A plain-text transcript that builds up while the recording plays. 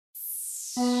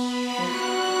Hello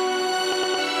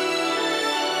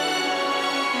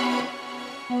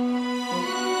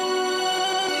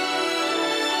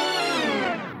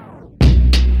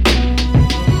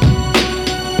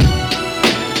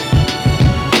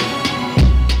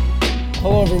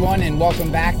everyone, and welcome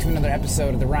back to another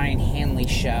episode of the Ryan Hanley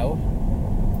Show.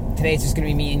 Today it's just going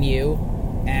to be me and you,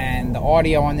 and the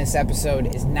audio on this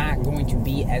episode is not going to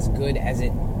be as good as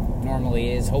it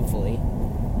normally is, hopefully,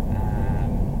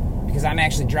 because I'm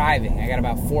actually driving. I got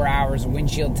about 4 hours of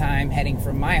windshield time heading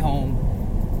from my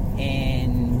home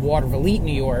in Waterville,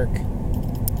 New York,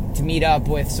 to meet up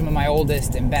with some of my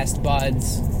oldest and best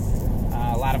buds.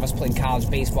 A lot of us played college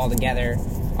baseball together.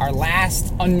 Our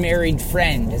last unmarried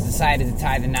friend has decided to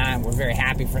tie the knot. We're very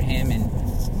happy for him, and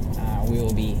we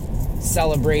will be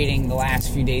celebrating the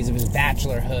last few days of his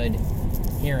bachelorhood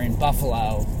here in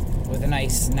Buffalo with a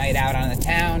nice night out on the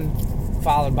town,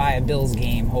 followed by a Bills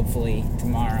game. Hopefully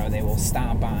tomorrow they will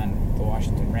stomp on the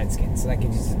Washington Redskins. So that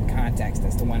gives you some context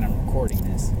as to when I'm recording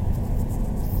this.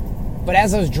 But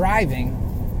as I was driving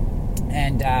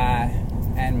and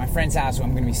my friend's house, who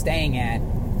I'm going to be staying at,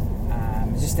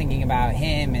 just thinking about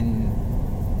him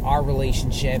and our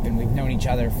relationship, and we've known each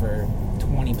other for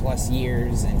 20 plus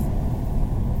years,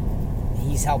 and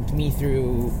he's helped me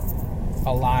through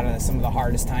some of the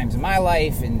hardest times in my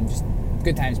life, and just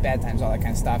good times, bad times, all that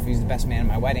kind of stuff. He was the best man at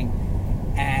my wedding.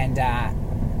 And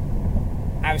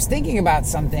I was thinking about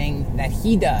something that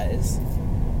he does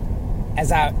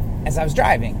as I was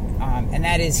driving, and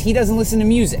that is he doesn't listen to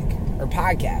music or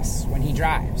podcasts when he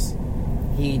drives.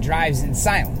 He drives in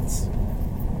silence.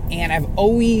 And I've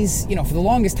always, for the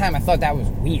longest time, I thought that was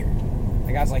weird.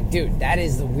 Like, I was like, dude, that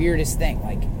is the weirdest thing.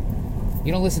 Like,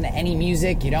 you don't listen to any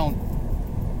music. You don't,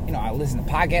 I listen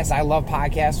to podcasts. I love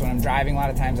podcasts. When I'm driving, a lot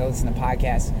of times I listen to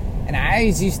podcasts. And I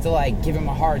always used to, give him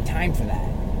a hard time for that.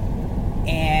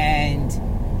 And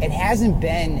it hasn't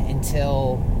been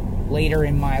until later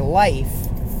in my life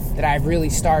that I've really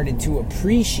started to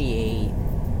appreciate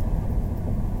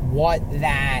what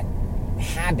that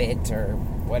habit, or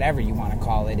whatever you want to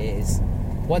call it, is,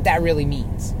 what that really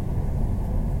means.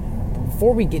 But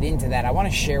before we get into that, I want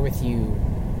to share with you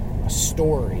a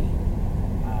story.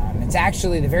 It's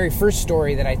actually the very first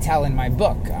story that I tell in my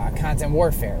book, Content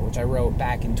Warfare, which I wrote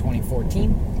back in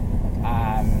 2014.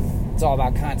 It's all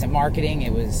about content marketing.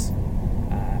 It was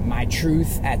my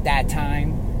truth at that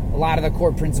time. A lot of the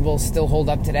core principles still hold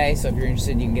up today, so if you're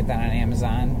interested, you can get that on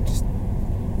Amazon. Just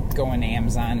go into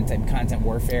Amazon and type Content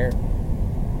Warfare.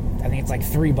 I think it's like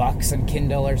 $3 on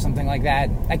Kindle or something like that.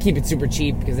 I keep it super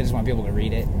cheap because I just want people to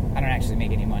read it. I don't actually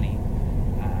make any money,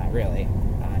 really,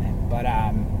 on it. But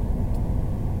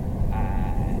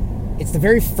it's the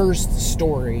very first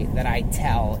story that I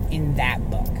tell in that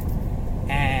book.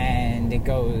 And it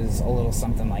goes a little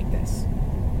something like this.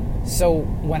 So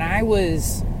when I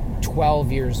was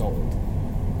 12 years old,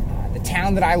 the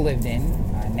town that I lived in,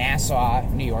 Nassau,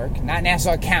 New York, not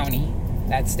Nassau County,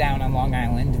 that's down on Long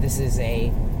Island. This is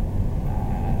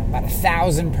about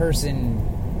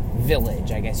 1,000-person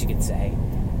village, I guess you could say.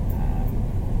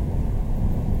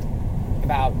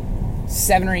 About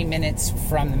 7 or 8 minutes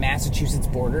from the Massachusetts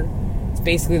border. It's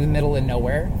basically the middle of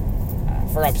nowhere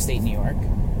for upstate New York.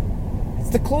 It's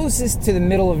the closest to the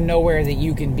middle of nowhere that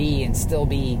you can be and still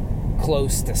be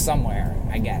close to somewhere,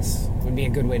 I guess, would be a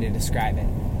good way to describe it.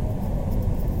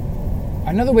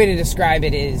 Another way to describe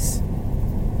it is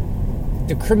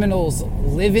the criminals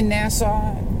live in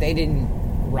Nassau. They didn't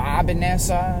rob in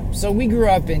Nassau. So we grew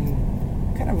up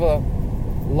in kind of a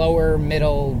lower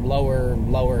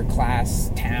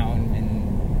class town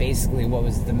in basically what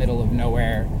was the middle of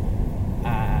nowhere.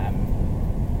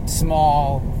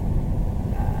 Small.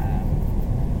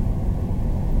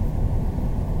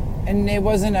 And it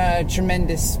wasn't a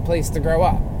tremendous place to grow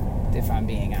up, if I'm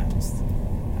being honest.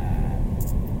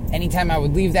 Anytime I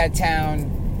would leave that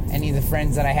town, any of the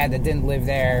friends that I had that didn't live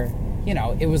there,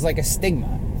 it was like a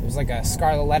stigma. It was like a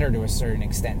scarlet letter to a certain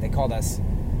extent. They called us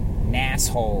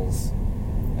nassholes.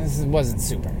 This wasn't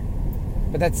super.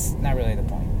 But that's not really the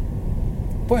point.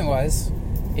 The point was,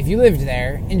 if you lived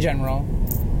there, in general,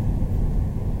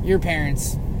 your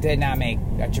parents did not make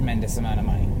a tremendous amount of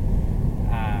money.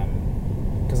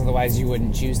 Because otherwise you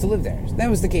wouldn't choose to live there. So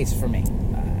that was the case for me.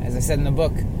 As I said in the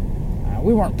book,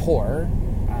 we weren't poor,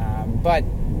 but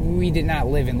we did not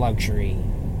live in luxury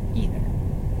either.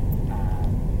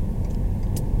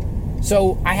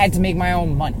 So I had to make my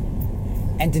own money.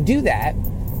 And to do that,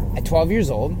 at 12 years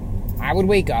old, I would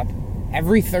wake up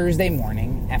every Thursday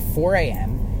morning at 4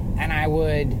 a.m. and I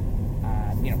would,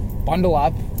 bundle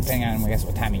up, depending on, I guess,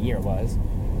 what time of year it was,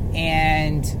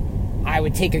 and I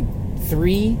would take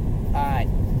 3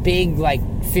 big, like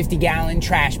 50-gallon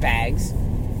trash bags,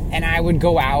 and I would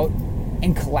go out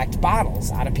and collect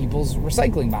bottles out of people's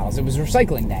recycling bottles. It was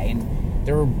recycling day, and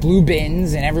there were blue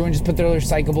bins, and everyone just put their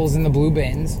recyclables in the blue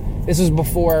bins. This was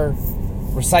before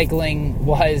recycling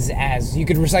was as, you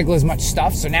could recycle as much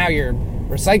stuff, so now your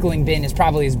recycling bin is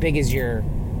probably as big as your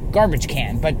garbage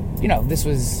can. But, this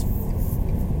was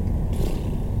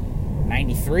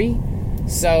 93,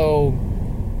 so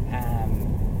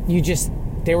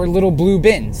they were little blue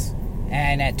bins,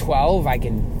 and at 12 I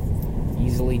could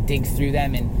easily dig through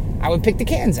them, and I would pick the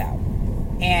cans out.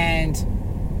 And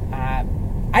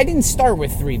I didn't start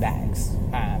with 3 bags.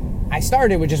 I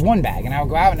started with just 1 bag, and I would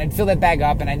go out and I'd fill that bag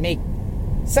up, and I'd make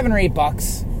 $7 or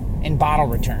 $8 in bottle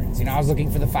returns. I was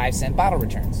looking for the 5-cent bottle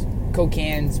returns, Coke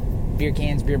cans,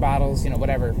 beer bottles,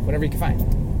 whatever you could find.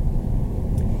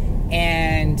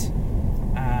 And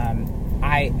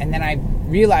then I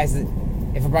realized that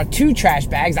if I brought 2 trash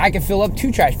bags, I could fill up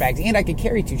 2 trash bags, and I could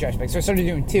carry 2 trash bags. So I started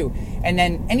doing 2. And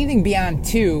then anything beyond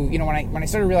 2, when I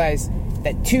started to realize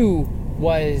that 2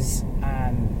 was,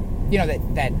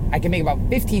 that I could make about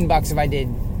 $15 if I did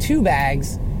 2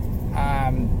 bags,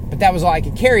 but that was all I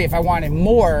could carry. If I wanted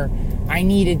more, I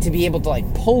needed to be able to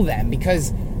pull them,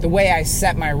 because the way I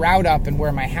set my route up and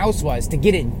where my house was to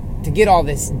get all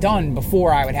this done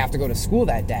before I would have to go to school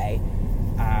that day,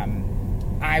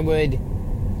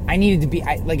 I needed to be,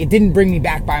 it didn't bring me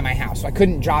back by my house, so I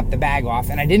couldn't drop the bag off,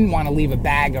 and I didn't want to leave a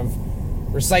bag of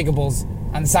recyclables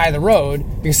on the side of the road,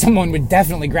 because someone would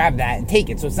definitely grab that and take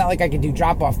it. So it's not like I could do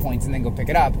drop-off points and then go pick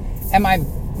it up. And my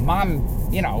mom,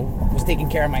 was taking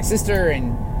care of my sister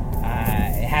and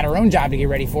had her own job to get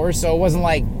ready for her, so it wasn't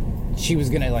like she was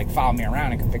going to follow me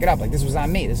around and come pick it up. This was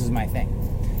on me. This was my thing.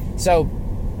 So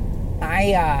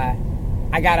I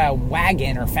got a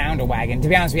wagon, or found a wagon. To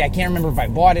be honest with you, I can't remember if I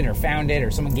bought it or found it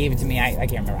or someone gave it to me. I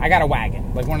can't remember. I got a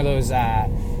wagon, one of those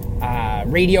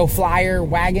radio flyer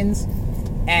wagons.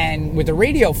 And with the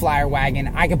radio flyer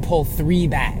wagon, I could pull 3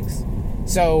 bags.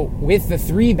 So with the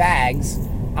 3 bags,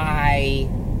 I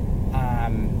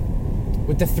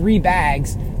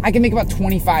can make about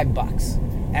 $25.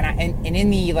 And in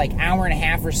the hour and a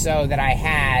half or so that I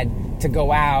had to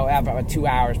go out, about 2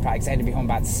 hours probably, because I had to be home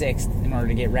about 6 in order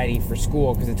to get ready for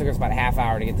school, because it took us about a half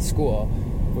hour to get to school,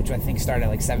 which I think started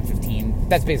at 7:15.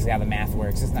 That's basically how the math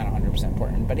works. It's not 100%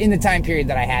 important. But in the time period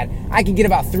that I had, I could get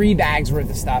about 3 bags worth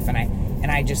of stuff, and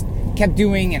I just kept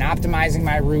doing and optimizing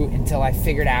my route until I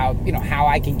figured out, how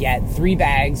I could get 3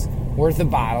 bags worth of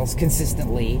bottles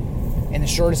consistently in the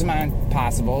shortest amount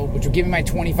possible, which would give me my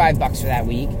 $25 for that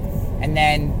week. And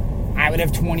then I would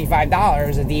have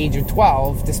 $25 at the age of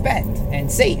 12 to spend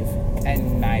and save.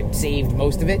 And I saved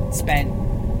most of it, spent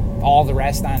all the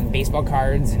rest on baseball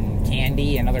cards and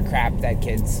candy and other crap that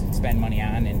kids spend money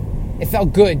on. And it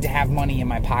felt good to have money in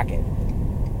my pocket,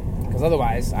 because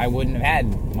otherwise I wouldn't have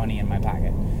had money in my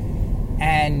pocket.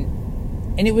 And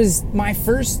it was my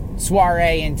first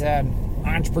soiree into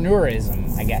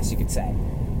entrepreneurism, I guess you could say.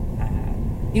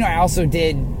 I also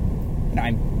did,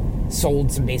 I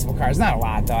sold some baseball cards. Not a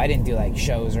lot, though. I didn't do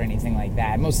shows or anything like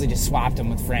that. I mostly just swapped them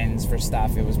with friends for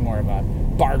stuff. It was more of a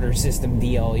barter system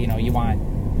deal. You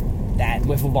want that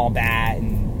wiffle ball bat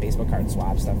and baseball card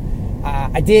swap stuff.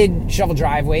 I did shovel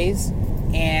driveways,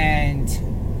 and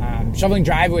shoveling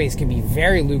driveways can be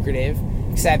very lucrative,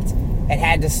 except it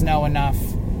had to snow enough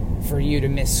for you to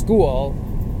miss school,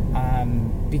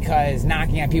 because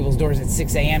knocking on people's doors at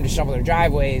 6 a.m. to shovel their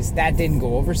driveways, that didn't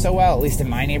go over so well. At least in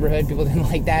my neighborhood, people didn't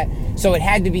like that. So it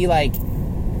had to be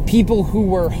people who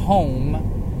were home,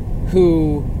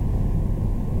 who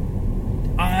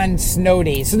on snow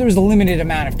days, so there was a limited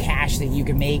amount of cash that you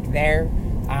could make there,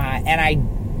 and I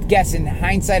guess in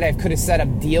hindsight I could have set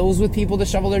up deals with people to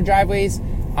shovel their driveways,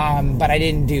 but I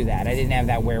didn't do that. I didn't have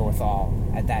that wherewithal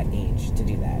at that age to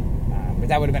do that. But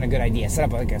that would have been a good idea.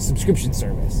 Set up a subscription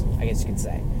service, I guess you could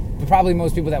say. But probably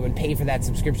most people that would pay for that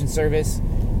subscription service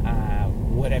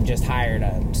would have just hired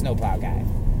a snowplow guy.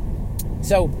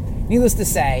 So, needless to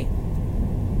say,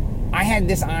 I had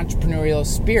this entrepreneurial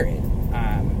spirit.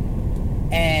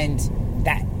 And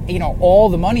that, all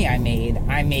the money I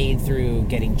made through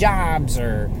getting jobs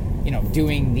or,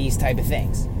 doing these type of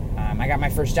things. I got my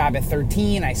first job at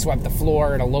 13. I swept the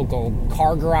floor at a local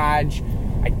car garage.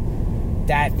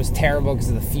 That was terrible because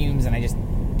of the fumes, and I just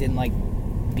didn't like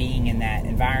being in that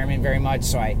environment very much.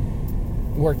 So I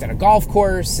worked at a golf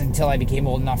course until I became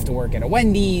old enough to work at a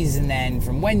Wendy's, and then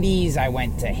from Wendy's I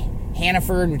went to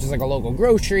Hannaford, which is a local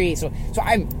grocery. So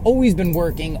I've always been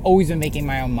working, always been making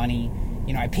my own money.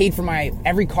 I paid for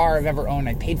every car I've ever owned.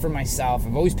 I paid for myself.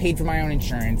 I've always paid for my own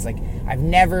insurance. I've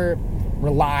never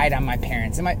relied on my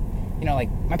parents. And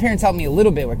my parents helped me a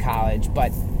little bit with college,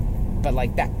 but but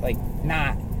like that, like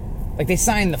not, like they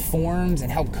signed the forms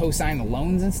and helped co-sign the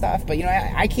loans and stuff. But, you know,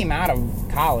 I came out of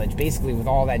college basically with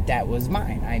all that debt was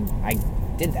mine. I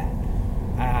did that,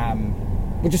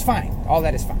 which is fine. All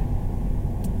that is fine.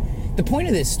 The point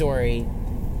of this story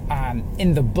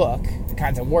in the book,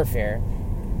 Content Warfare,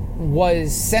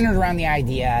 was centered around the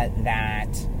idea that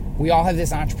we all have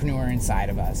this entrepreneur inside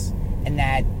of us, and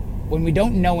that when we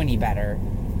don't know any better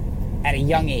at a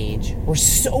young age, we're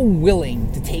so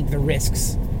willing to take the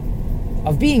risks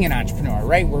of being an entrepreneur,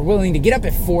 right? We're willing to get up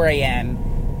at 4 a.m.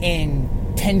 in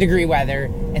 10-degree weather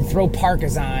and throw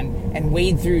parkas on and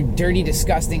wade through dirty,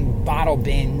 disgusting bottle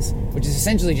bins, which is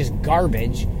essentially just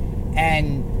garbage,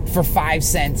 and for 5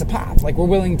 cents a pop. Like, we're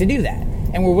willing to do that.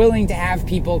 And we're willing to have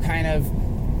people kind of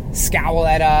scowl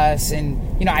at us,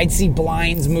 and, you know, I'd see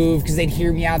blinds move because they'd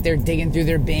hear me out there digging through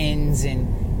their bins. And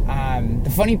the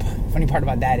funny part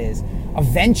about that is,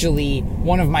 eventually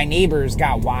one of my neighbors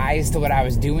got wise to what I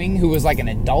was doing, who was like an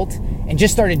adult, and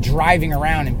just started driving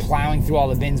around and plowing through all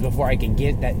the bins before I could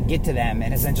get to them,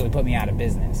 and essentially put me out of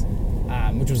business,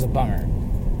 which was a bummer.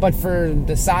 But for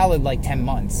the solid like 10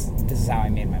 months, this is how I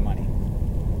made my money.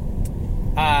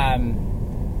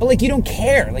 But like, you don't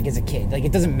care, like, as a kid, like,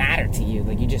 it doesn't matter to you.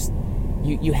 Like,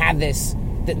 you have this,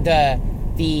 the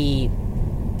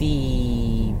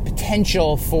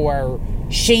potential for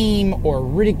shame or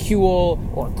ridicule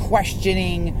or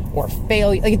questioning or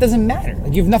failure. Like, it doesn't matter.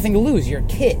 Like, you have nothing to lose. You're a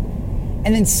kid.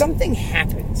 And then something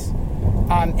happens.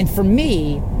 And for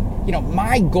me, you know,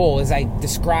 my goal, as I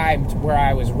described where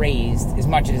I was raised, as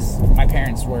much as my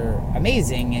parents were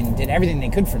amazing and did everything they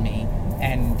could for me,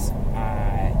 and,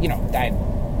 you know, I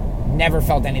never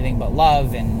felt anything but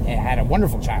love and had a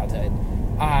wonderful childhood,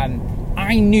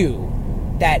 I knew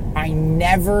that I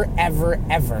never, ever,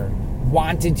 ever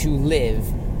wanted to live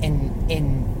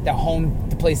in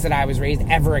the place that I was raised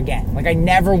ever again. Like, I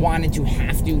never wanted to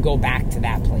have to go back to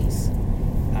that place.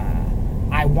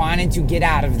 I wanted to get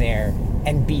out of there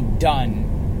and be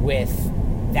done with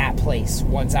that place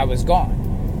once I was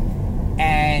gone.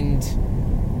 And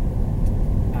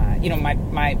you know,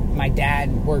 my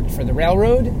dad worked for the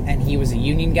railroad, and he was a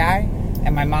union guy,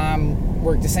 and my mom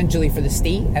worked essentially for the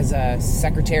state as a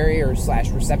secretary or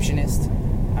 / receptionist,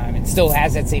 and still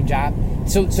has that same job.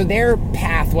 So their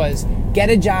path was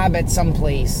get a job at some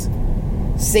place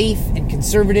safe and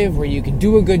conservative where you can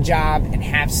do a good job and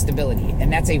have stability,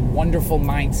 and that's a wonderful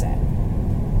mindset.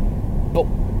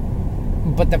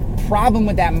 But the problem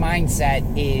with that mindset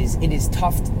is it is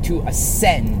tough to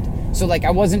ascend. So, like,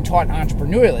 I wasn't taught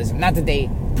entrepreneurialism. Not that they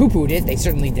poo-pooed it. They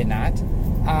certainly did not.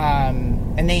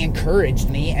 And they encouraged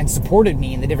me and supported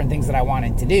me in the different things that I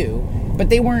wanted to do. But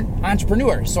they weren't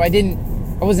entrepreneurs. So I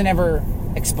wasn't ever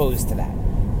exposed to that.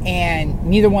 And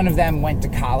neither one of them went to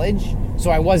college. So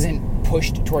I wasn't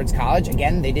pushed towards college.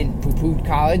 Again, they didn't poo-poo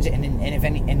college.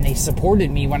 And they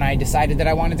supported me when I decided that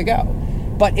I wanted to go.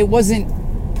 But it wasn't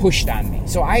pushed on me.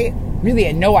 So I really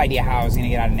had no idea how I was going to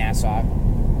get out of Nassau.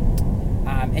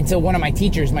 Until one of my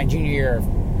teachers, my junior year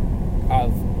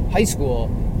of high school,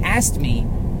 asked me,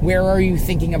 where are you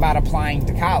thinking about applying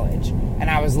to college? And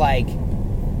I was like,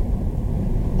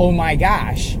 oh my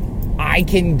gosh, I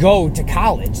can go to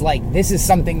college. Like, this is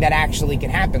something that actually can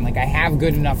happen. Like, I have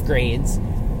good enough grades.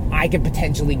 I could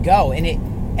potentially go. And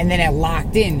then it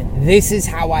locked in, this is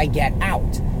how I get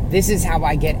out. This is how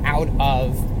I get out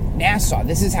of Nassau.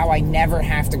 This is how I never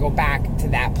have to go back to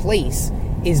that place,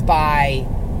 is by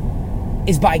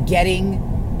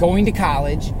going to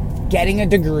college, getting a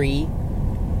degree,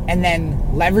 and then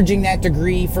leveraging that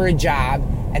degree for a job,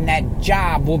 and that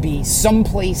job will be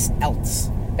someplace else.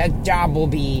 That job will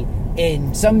be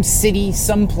in some city,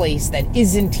 someplace that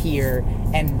isn't here,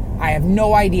 and I have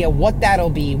no idea what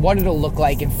that'll be, what it'll look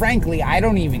like, and frankly, I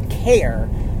don't even care.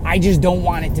 I just don't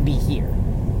want it to be here.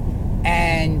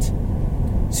 And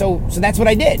so that's what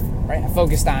I did, right? I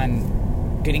focused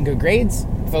on getting good grades,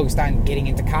 focused on getting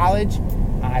into college.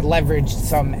 I leveraged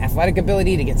some athletic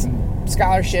ability to get some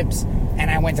scholarships, and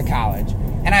I went to college.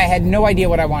 And I had no idea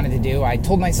what I wanted to do. I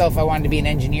told myself I wanted to be an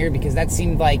engineer because that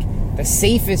seemed like the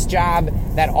safest job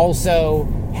that also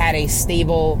had a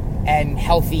stable and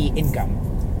healthy income.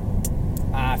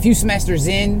 A few semesters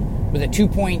in, with a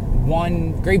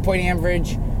 2.1 grade point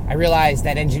average, I realized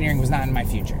that engineering was not in my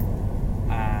future.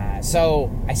 So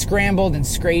I scrambled and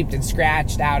scraped and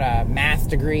scratched out a math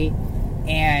degree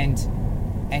and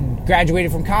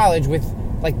graduated from college with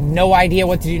like no idea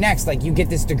what to do next. Like, you get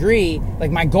this degree, like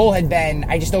my goal had been,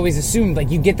 I just always assumed like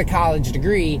you get the college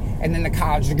degree and then the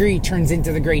college degree turns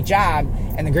into the great job,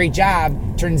 and the great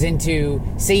job turns into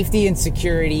safety and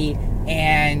security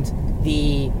and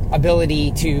the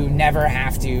ability to never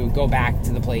have to go back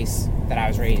to the place that I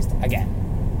was raised again.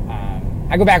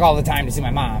 I go back all the time to see my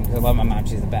mom because I love my mom.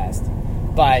 She's the best.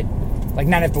 But, like,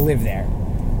 not have to live there.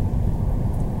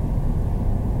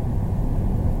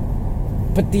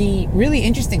 But the really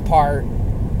interesting part,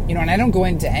 you know, and I don't go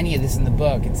into any of this in the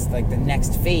book, it's like the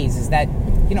next phase, is that,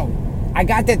 you know, I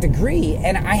got that degree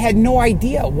and I had no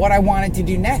idea what I wanted to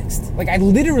do next. Like, I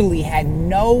literally had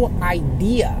no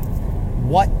idea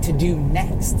what to do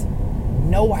next.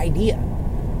 No idea.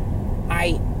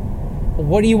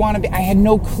 What do you want to be? I had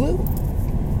no clue.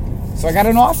 So I got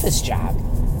an office job,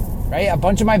 right? A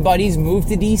bunch of my buddies moved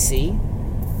to DC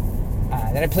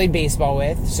that I played baseball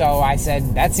with. So I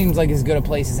said, that seems like as good a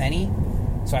place as any.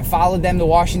 So I followed them to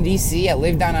Washington, D.C. I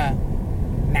lived on a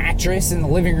mattress in the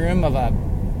living room of a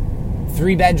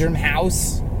 3-bedroom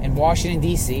house in Washington,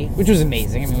 D.C., which was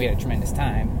amazing. I mean, we had a tremendous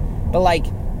time. But, like,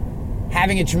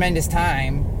 having a tremendous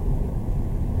time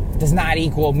does not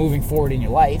equal moving forward in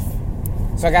your life.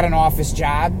 So I got an office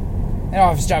job. That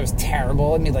office job was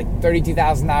terrible. I made like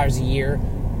 $32,000 a year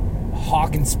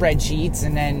hawking spreadsheets.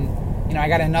 And then, you know, I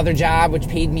got another job which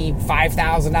paid me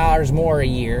 $5,000 more a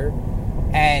year.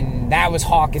 And that was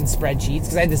hawking spreadsheets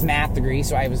because I had this math degree.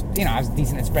 So I was, you know, I was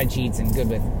decent at spreadsheets and good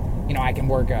with, you know, I can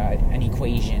work an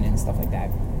equation and stuff like that.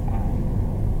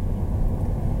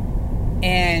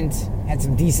 And had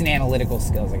some decent analytical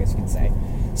skills, I guess you could say.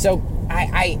 So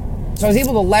So I was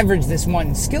able to leverage this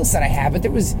one skill set I had, but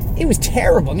it was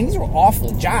terrible. I mean, these were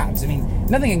awful jobs. I mean,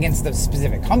 nothing against those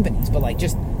specific companies, but like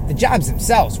just the jobs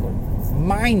themselves were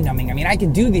mind-numbing. I mean, I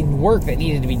could do the work that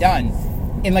needed to be done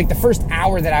in like the first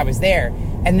hour that I was there,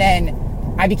 and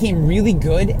then I became really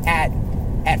good at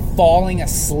falling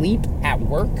asleep at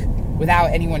work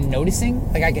without anyone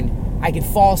noticing. Like I could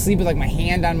fall asleep with like my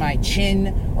hand on my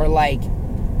chin, or like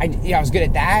I was good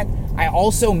at that. I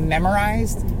also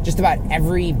memorized just about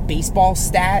every baseball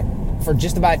stat for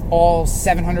just about all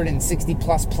 760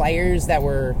 plus players that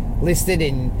were listed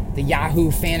in the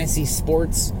Yahoo Fantasy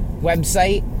Sports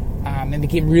website, and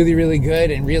became really, really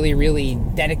good and really, really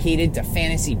dedicated to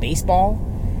fantasy baseball.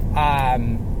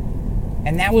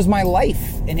 And that was my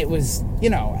life. And it was, you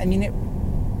know, I mean,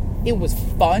 it was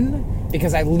fun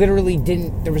because I literally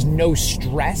there was no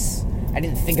stress. I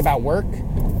didn't think about work.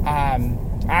 I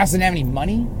also didn't have any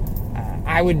money.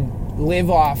 I would live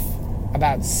off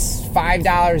about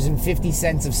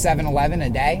 $5.50 of 7-Eleven a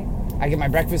day. I get my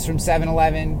breakfast from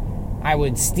 7-Eleven. I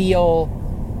would steal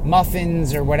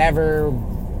muffins or whatever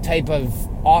type of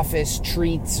office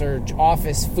treats or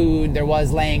office food there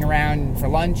was laying around for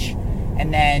lunch.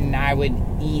 And then I would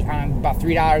eat about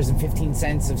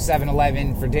 $3.15 of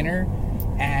 7-Eleven for dinner.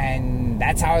 And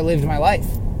that's how I lived my life.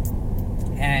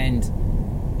 And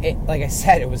it, like I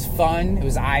said, it was fun. It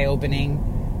was eye-opening.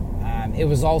 It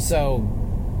was also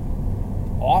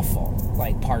awful,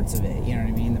 like parts of it, you know what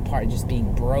I mean? The part just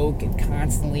being broke and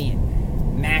constantly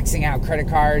and maxing out credit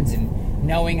cards and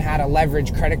knowing how to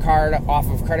leverage credit card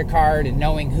off of credit card and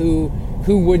knowing who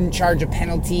wouldn't charge a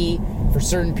penalty for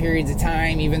certain periods of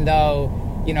time, even though,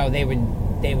 you know, they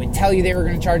would tell you they were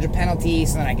going to charge a penalty,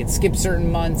 so then I could skip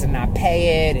certain months and not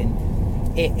pay it. And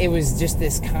it was just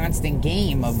this constant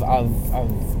game of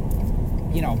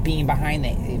you know, being behind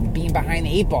the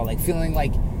eight ball, like feeling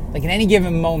like in any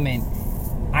given moment,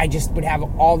 I just would have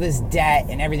all this debt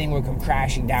and everything would come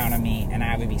crashing down on me and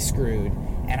I would be screwed.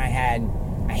 And I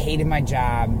hated my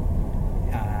job.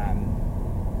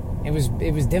 It was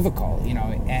difficult, you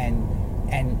know, and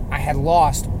I had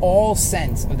lost all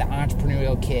sense of the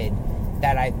entrepreneurial kid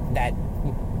that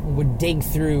would dig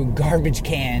through garbage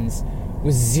cans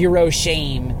with zero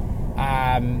shame,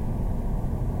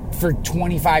 for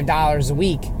 $25 a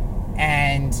week,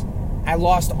 and I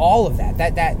lost all of that.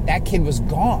 That kid was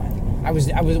gone. I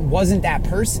wasn't that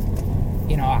person.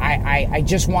 You know, I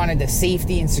just wanted the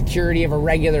safety and security of a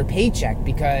regular paycheck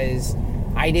because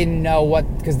I didn't know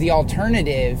because the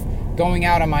alternative, going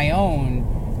out on my own,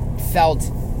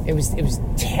 it was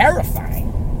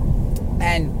terrifying.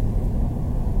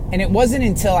 And it wasn't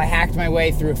until I hacked my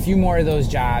way through a few more of those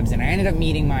jobs and I ended up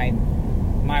meeting my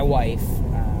wife,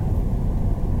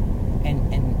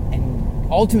 and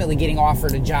ultimately getting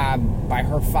offered a job by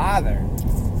her father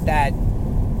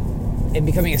and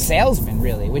becoming a salesman,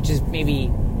 really, which is maybe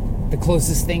the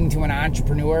closest thing to an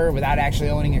entrepreneur without actually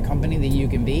owning a company that you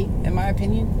can be, in my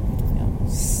opinion. You know,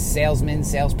 salesman,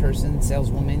 salesperson,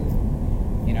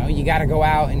 saleswoman. You know, you got to go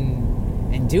out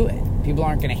and do it. People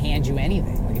aren't going to hand you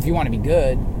anything. Like, if you want to be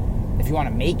good, if you want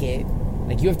to make it,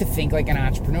 like, you have to think like an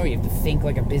entrepreneur. You have to think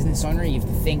like a business owner. You have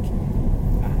to think.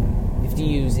 You have to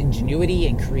use ingenuity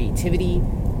and creativity,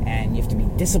 and you have to be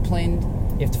disciplined.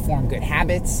 You have to form good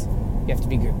habits. You have to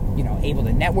be, able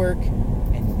to network,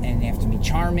 and you have to be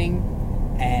charming,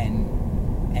 and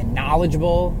and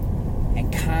knowledgeable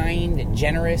and kind and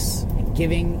generous and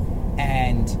giving,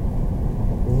 and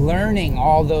learning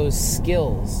all those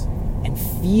skills and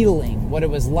feeling what it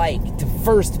was like to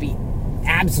first be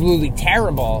absolutely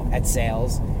terrible at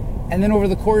sales, and then over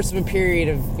the course of a period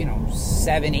of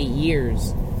 7-8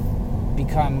 years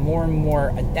become more and more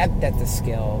adept at the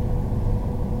skill,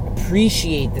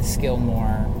 appreciate the skill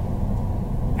more.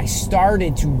 I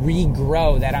started to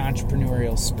regrow that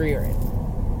entrepreneurial spirit.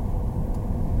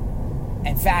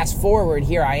 And fast forward,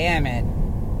 here I am at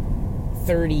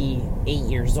 38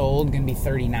 years old, going to be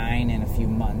 39 in a few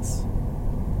months.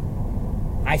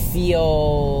 I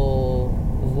feel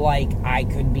like I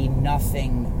could be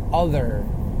nothing other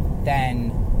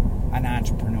than an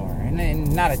entrepreneur.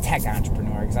 And not a tech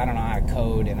entrepreneur, because I don't know how to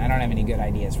code and I don't have any good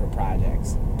ideas for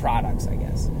products, I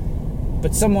guess.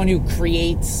 But someone who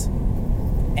creates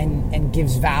and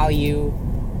gives value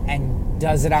and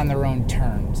does it on their own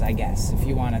terms, I guess, if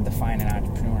you want to define an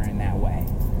entrepreneur in that way.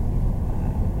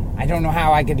 I don't know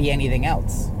how I could be anything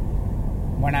else.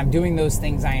 When I'm doing those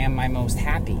things, I am my most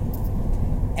happy.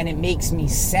 And it makes me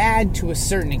sad to a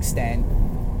certain extent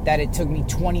that it took me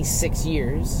 26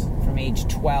 years, from age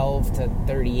 12 to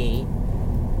 38,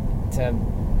 to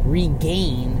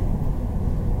regain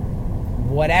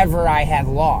whatever I had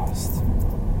lost.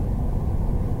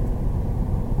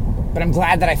 But I'm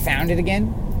glad that I found it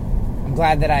again. I'm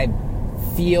glad that I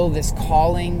feel this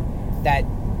calling that,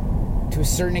 to a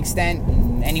certain extent,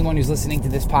 anyone who's listening to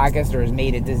this podcast or has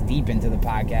made it this deep into the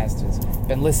podcast, has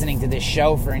been listening to this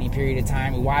show for any period of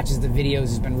time, who watches the videos,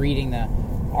 has been reading the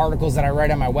articles that I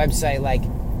write on my website, like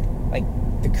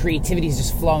the creativity is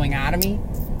just flowing out of me.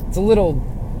 It's a little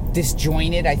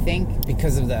disjointed, I think,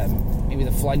 because of maybe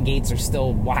the floodgates are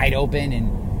still wide open,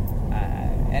 and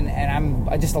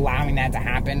I'm just allowing that to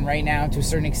happen right now to a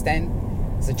certain extent,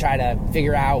 to try to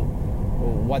figure out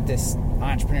what this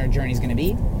entrepreneur journey is going to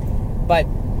be. But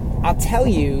I'll tell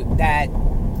you that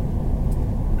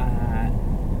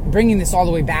bringing this all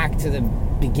the way back to the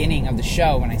beginning of the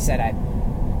show, when I said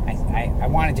I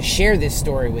wanted to share this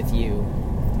story with you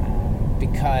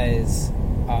because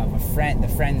of the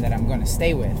friend that I'm going to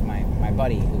stay with, my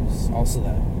buddy, who's also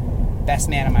the best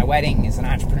man at my wedding, is an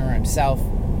entrepreneur himself,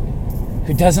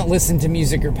 who doesn't listen to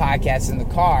music or podcasts in the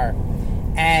car.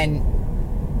 And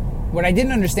what I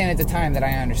didn't understand at the time that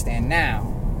I understand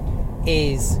now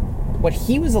is what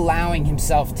he was allowing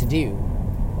himself to do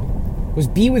was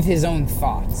be with his own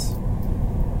thoughts.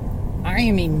 I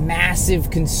am a massive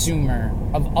consumer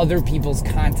of other people's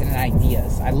content and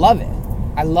ideas. I love it.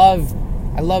 I love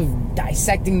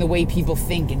dissecting the way people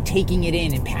think and taking it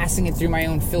in and passing it through my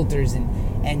own filters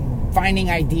and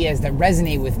finding ideas that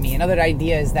resonate with me and other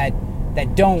ideas that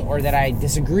don't, or that I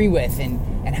disagree with, and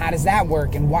how does that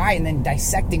work and why, and then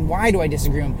dissecting why do I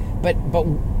disagree with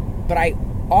them. But I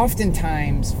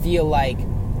oftentimes feel like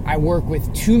I work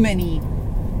with too many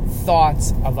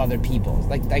thoughts of other people.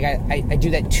 Like I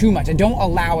do that too much. I don't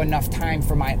allow enough time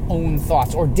for my own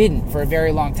thoughts, or didn't for a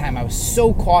very long time. I was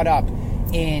so caught up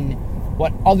in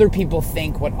what other people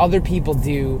think, what other people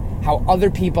do, how other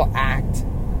people act.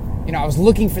 I was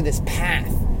looking for this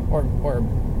path, or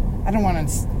I don't want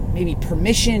to, maybe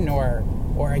permission or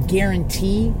a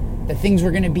guarantee that things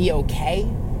were going to be okay,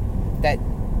 that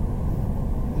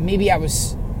maybe I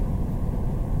was,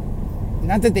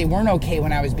 not that they weren't okay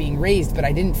when I was being raised, but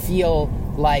I didn't feel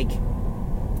like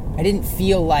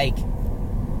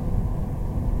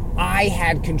I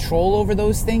had control over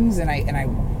those things, and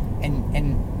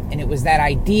it was that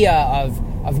idea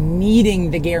of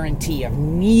needing the guarantee, of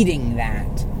needing that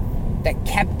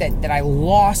kept that I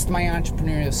lost my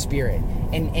entrepreneurial spirit,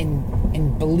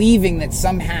 and believing that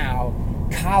somehow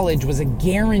college was a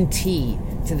guarantee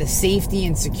to the safety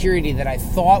and security that I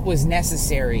thought was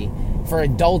necessary for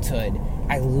adulthood.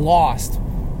 I lost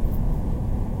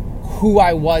who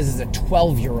I was as a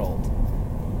 12-year-old.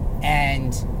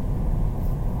 And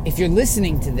if you're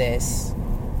listening to this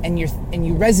and you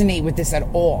resonate with this at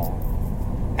all,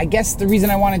 I guess the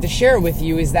reason I wanted to share it with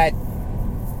you is that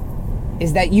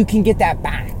you can get that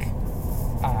back.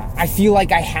 I feel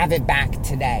like I have it back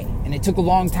today, and it took a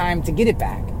long time to get it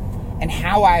back. And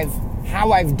how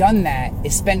I've done that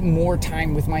is spent more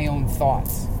time with my own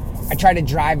thoughts. I try to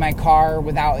drive my car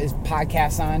without his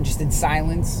podcasts on, just in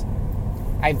silence.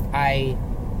 I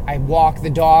walk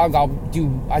the dog. I'll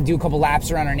do a couple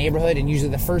laps around our neighborhood, and usually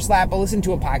the first lap I'll listen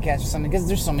to a podcast or something, because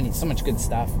there's so much good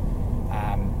stuff.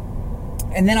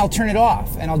 And then I'll turn it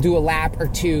off, and I'll do a lap or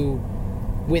two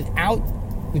with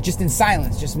just in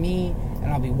silence, just me,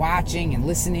 and I'll be watching and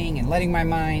listening and letting my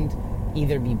mind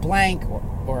either be blank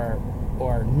or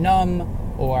numb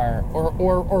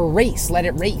or race, let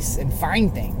it race and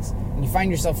find things. and you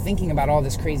find yourself thinking about all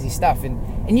this crazy stuff.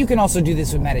 And you can also do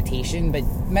this with meditation, but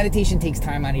meditation takes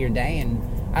time out of your day, and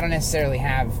I don't necessarily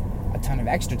have a ton of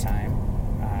extra time,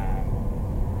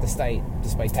 despite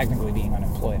technically being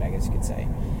unemployed, I guess you could say.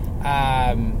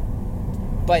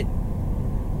 But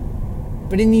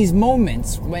in these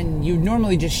moments when you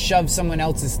normally just shove someone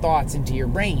else's thoughts into your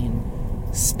brain,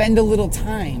 spend a little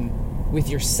time with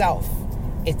yourself.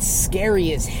 It's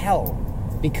scary as hell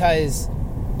because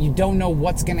you don't know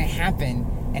what's going to happen,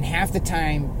 and half the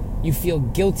time you feel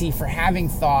guilty for having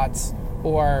thoughts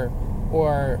or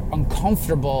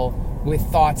uncomfortable with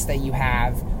thoughts that you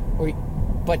have,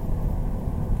 but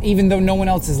even though no one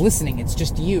else is listening, it's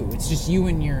just you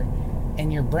and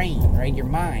your brain, right? Your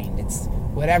mind. It's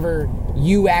whatever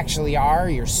you actually are,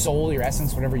 your soul, your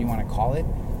essence, whatever you want to call it,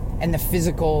 and the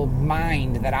physical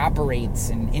mind that operates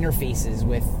and interfaces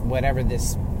with whatever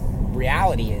this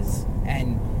reality is.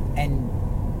 And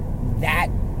that,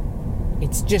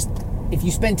 it's just, if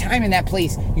you spend time in that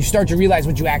place, you start to realize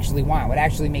what you actually want, what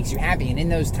actually makes you happy. And in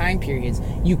those time periods,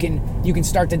 you can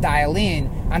start to dial in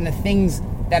on the things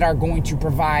that are going to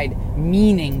provide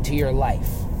meaning to your life,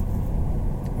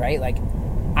 right? Like,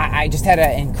 I just had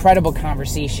an incredible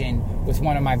conversation with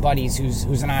one of my buddies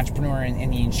who's an entrepreneur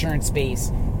in the insurance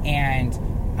space, and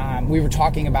we were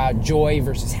talking about joy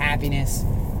versus happiness,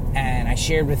 and I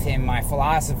shared with him my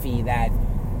philosophy that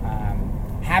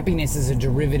happiness is a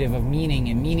derivative of meaning,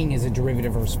 and meaning is a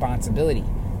derivative of responsibility.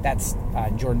 That's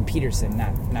Jordan Peterson,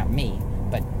 not me,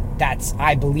 but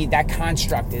I believe that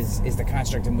construct is the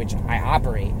construct in which I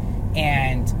operate,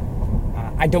 and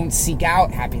I don't seek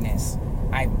out happiness.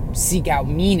 I seek out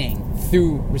meaning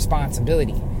through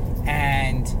responsibility.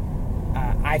 And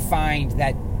I find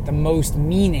that the most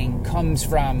meaning comes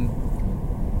from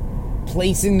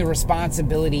placing the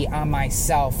responsibility on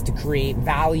myself to create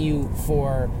value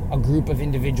for a group of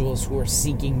individuals who are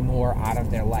seeking more out of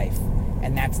their life.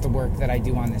 And that's the work that I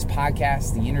do on this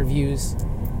podcast, the interviews.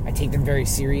 I take them very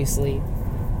seriously.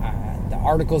 The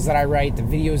articles that I write, the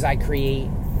videos I create.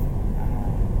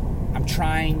 I'm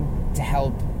trying to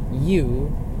help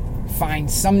you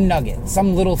find some nugget,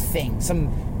 some little thing,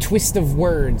 some twist of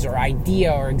words or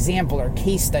idea or example or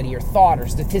case study or thought or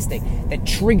statistic that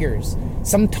triggers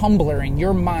some tumbler in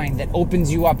your mind that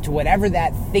opens you up to whatever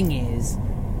that thing is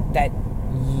that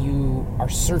you are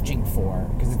searching for,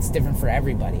 because it's different for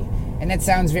everybody. And that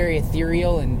sounds very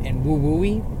ethereal and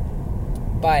woo-woo-y,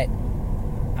 but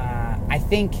I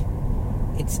think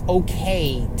it's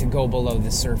okay to go below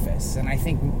the surface, and I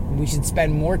think we should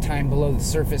spend more time below the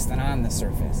surface than on the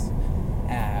surface.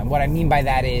 What I mean by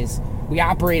that is we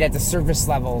operate at the surface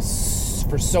levels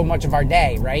for so much of our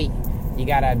day, right? You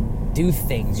gotta do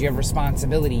things, you have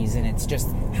responsibilities, and it's just,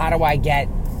 how do I get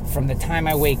from the time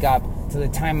I wake up to the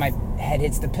time my head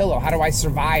hits the pillow? How do I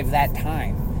survive that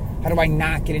time? How do I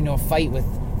not get into a fight with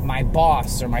my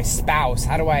boss or my spouse?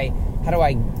 How do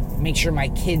I make sure my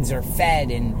kids are fed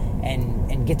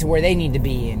and get to where they need to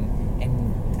be?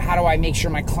 And how do I make sure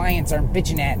my clients aren't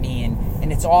bitching at me?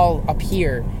 And it's all up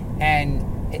here. And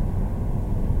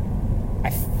I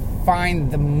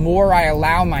find the more I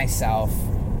allow myself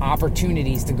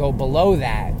opportunities to go below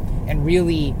that and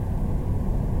really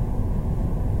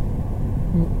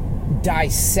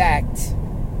dissect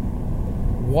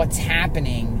what's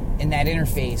happening in that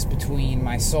interface between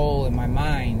my soul and my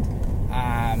mind,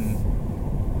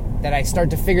 that I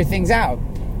start to figure things out.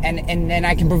 And then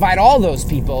I can provide all those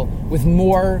people with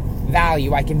more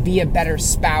value. I can be a better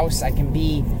spouse. I can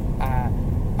be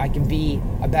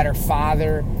a better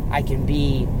father. I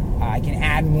can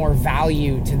add more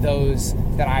value to those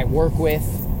that I work with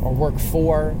or work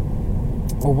for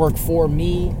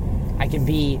me. I can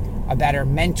be a better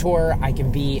mentor. I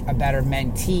can be a better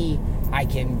mentee. I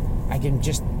can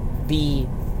just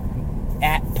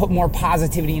put more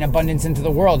positivity and abundance into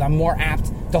the world. I'm more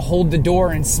apt to hold the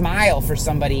door and smile for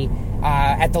somebody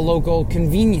at the local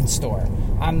convenience store.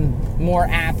 I'm more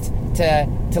apt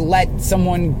to let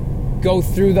someone go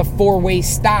through the four-way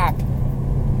stop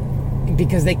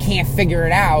because they can't figure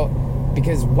it out,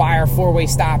 because why are four-way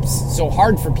stops so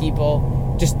hard for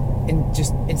people? Just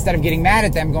instead of getting mad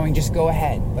at them, going, just go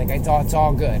ahead. Like, it's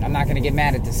all good. I'm not going to get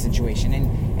mad at this situation.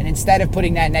 And instead of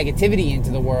putting that negativity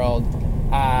into the world,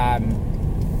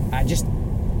 I just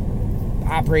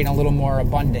operate in a little more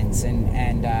abundance.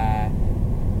 And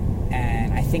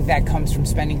I think that comes from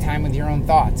spending time with your own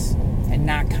thoughts and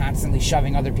not constantly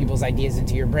shoving other people's ideas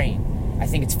into your brain. I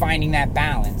think it's finding that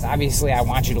balance. Obviously, I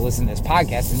want you to listen to this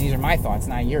podcast, and these are my thoughts,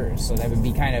 not yours. So that would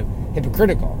be kind of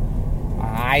hypocritical.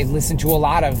 I listen to a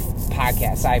lot of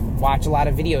podcasts. I watch a lot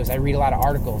of videos. I read a lot of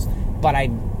articles. But I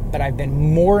but I've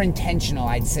been more intentional.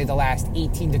 I'd say the last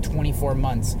 18 to 24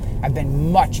 months, I've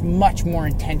been much, much more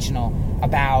intentional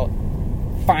about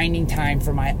finding time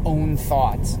for my own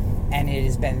thoughts. And it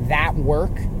has been that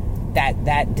work,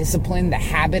 that discipline, the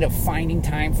habit of finding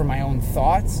time for my own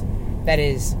thoughts that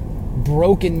has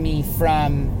broken me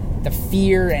from the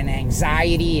fear and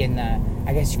anxiety and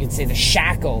I guess you could say the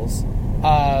shackles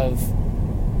of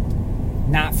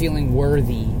not feeling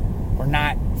worthy or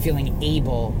not feeling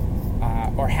able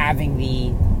or having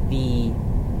the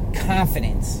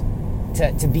confidence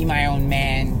to be my own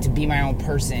man, to be my own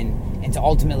person, and to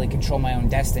ultimately control my own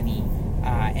destiny,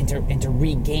 and to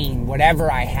regain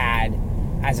whatever I had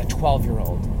as a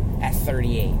 12-year-old at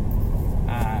 38.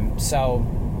 So,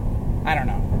 I don't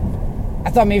know. I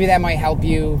thought maybe that might help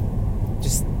you.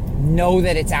 Just know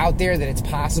that it's out there, that it's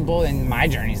possible, and my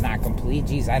journey's not complete.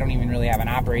 Geez, I don't even really have an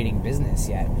operating business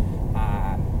yet.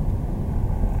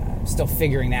 Still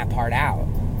figuring that part out.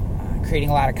 Creating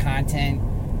a lot of content,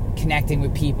 connecting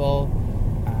with people.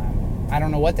 I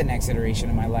don't know what the next iteration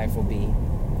of my life will be.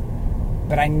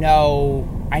 But I know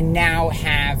I now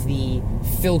have the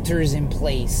filters in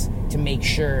place to make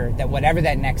sure that whatever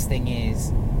that next thing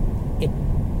is,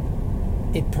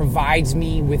 it provides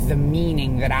me with the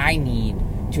meaning that I need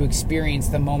to experience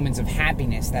the moments of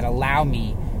happiness that allow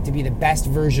me to be the best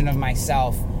version of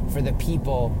myself for the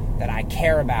people that I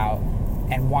care about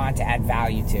and want to add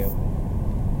value to.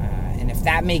 And if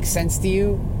that makes sense to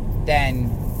you, then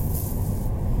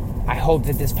I hope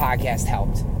that this podcast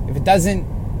helped. If it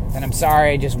doesn't, then I'm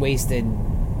sorry I just wasted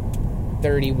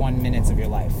 31 minutes of your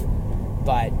life.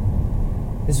 But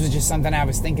this was just something I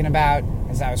was thinking about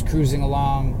as I was cruising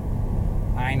along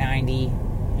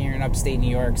I-90 here in upstate New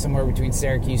York, somewhere between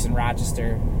Syracuse and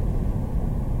Rochester.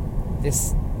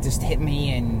 This just hit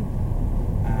me,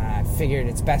 and I figured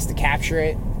it's best to capture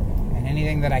it. And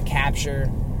anything that I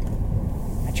capture,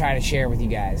 I try to share with you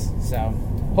guys. So,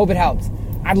 hope it helped.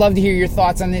 I'd love to hear your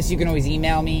thoughts on this. You can always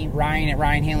email me,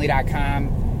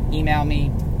 ryan@ryanhanley.com. Email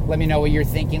me. Let me know what you're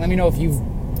thinking. Let me know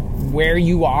where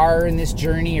you are in this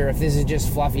journey, or if this is just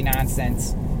fluffy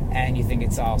nonsense and you think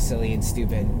it's all silly and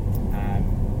stupid.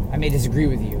 I may disagree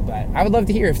with you, but I would love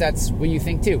to hear if that's what you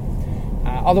think too.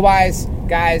 Otherwise,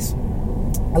 guys,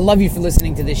 I love you for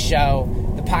listening to this show.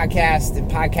 The podcast and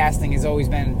podcasting has always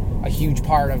been a huge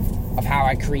part of how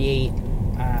I create.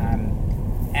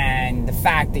 And the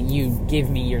fact that you give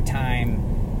me your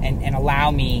time and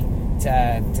allow me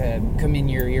to come in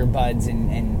your earbuds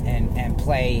and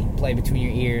play between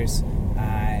your ears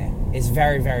is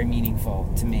very, very meaningful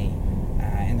to me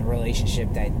in the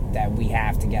relationship that we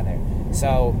have together.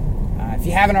 So if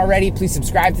you haven't already, please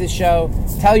subscribe to this show.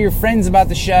 Tell your friends about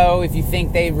the show if you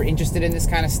think they were interested in this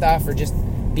kind of stuff or just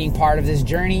being part of this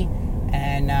journey.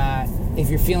 And if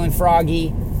you're feeling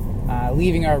froggy,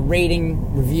 leaving a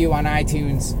rating review on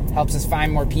iTunes helps us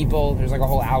find more people. There's like a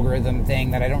whole algorithm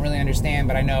thing that I don't really understand,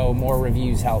 but I know more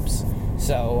reviews helps.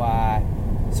 So I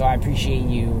appreciate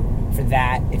you for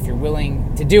that if you're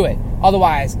willing to do it.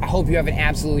 Otherwise, I hope you have an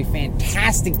absolutely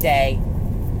fantastic day.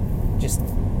 Just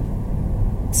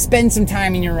spend some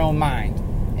time in your own mind.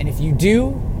 And if you do,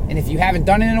 and if you haven't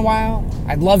done it in a while,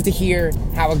 I'd love to hear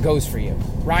how it goes for you.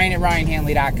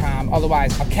 Ryan@ryanhanley.com.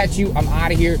 Otherwise, I'll catch you. I'm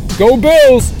out of here. Go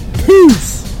Bills!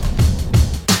 Peace!